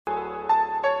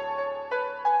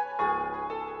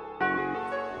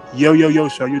Yo,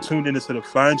 show. You're tuned in to the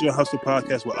Find Your Hustle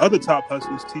podcast, where other top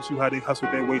hustlers teach you how they hustle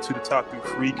their way to the top through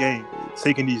free game,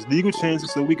 taking these legal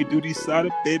chances so we can do these side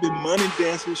of baby money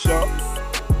dances, show.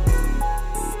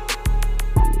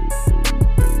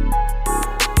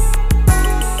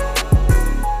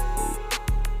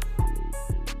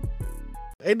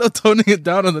 Ain't no toning it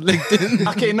down on the LinkedIn.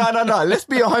 Okay, no. Let's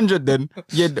be 100 then.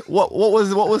 Yeah, what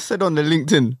was said on the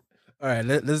LinkedIn? All right,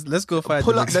 let's go find.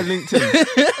 Pull up the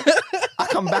LinkedIn. I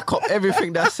can back up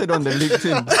everything that's said on the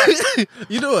LinkedIn.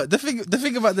 You know what? The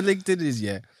thing about the LinkedIn is,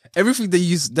 everything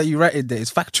that you write in there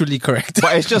is factually correct.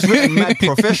 But it's just written mad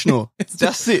professional.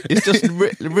 That's it. It's just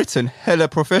written hella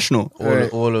professional.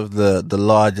 All of the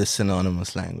largest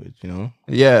synonymous language, you know?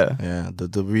 Yeah. Yeah,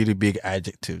 the really big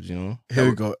adjectives, you know? Here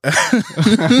we go.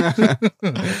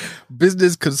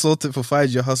 Business consultant for Find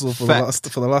Your Hustle for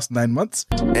the last 9 months.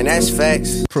 And that's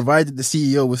facts. Provided the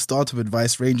CEO with startup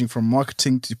advice ranging from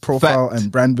marketing to profile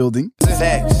and brand building.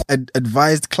 Facts.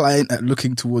 Advised client at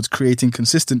looking towards creating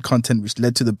consistent content, which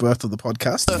led to the birth of the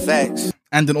podcast. Facts.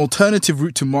 And an alternative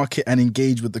route to market and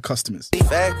engage with the customers.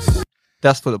 Facts.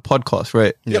 That's for the podcast,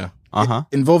 right? Yeah.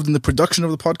 Involved in the production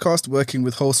of the podcast, working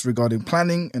with hosts regarding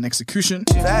planning and execution.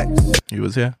 Facts. He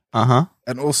was here.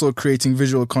 And also creating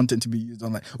visual content to be used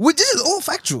online. This is all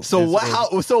factual. So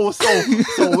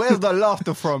where's the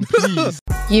laughter from, please?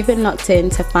 You've been locked in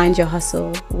to Find Your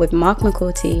Hustle with Mark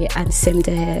McCourty and Sim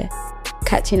Dahir.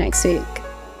 Catch you next week.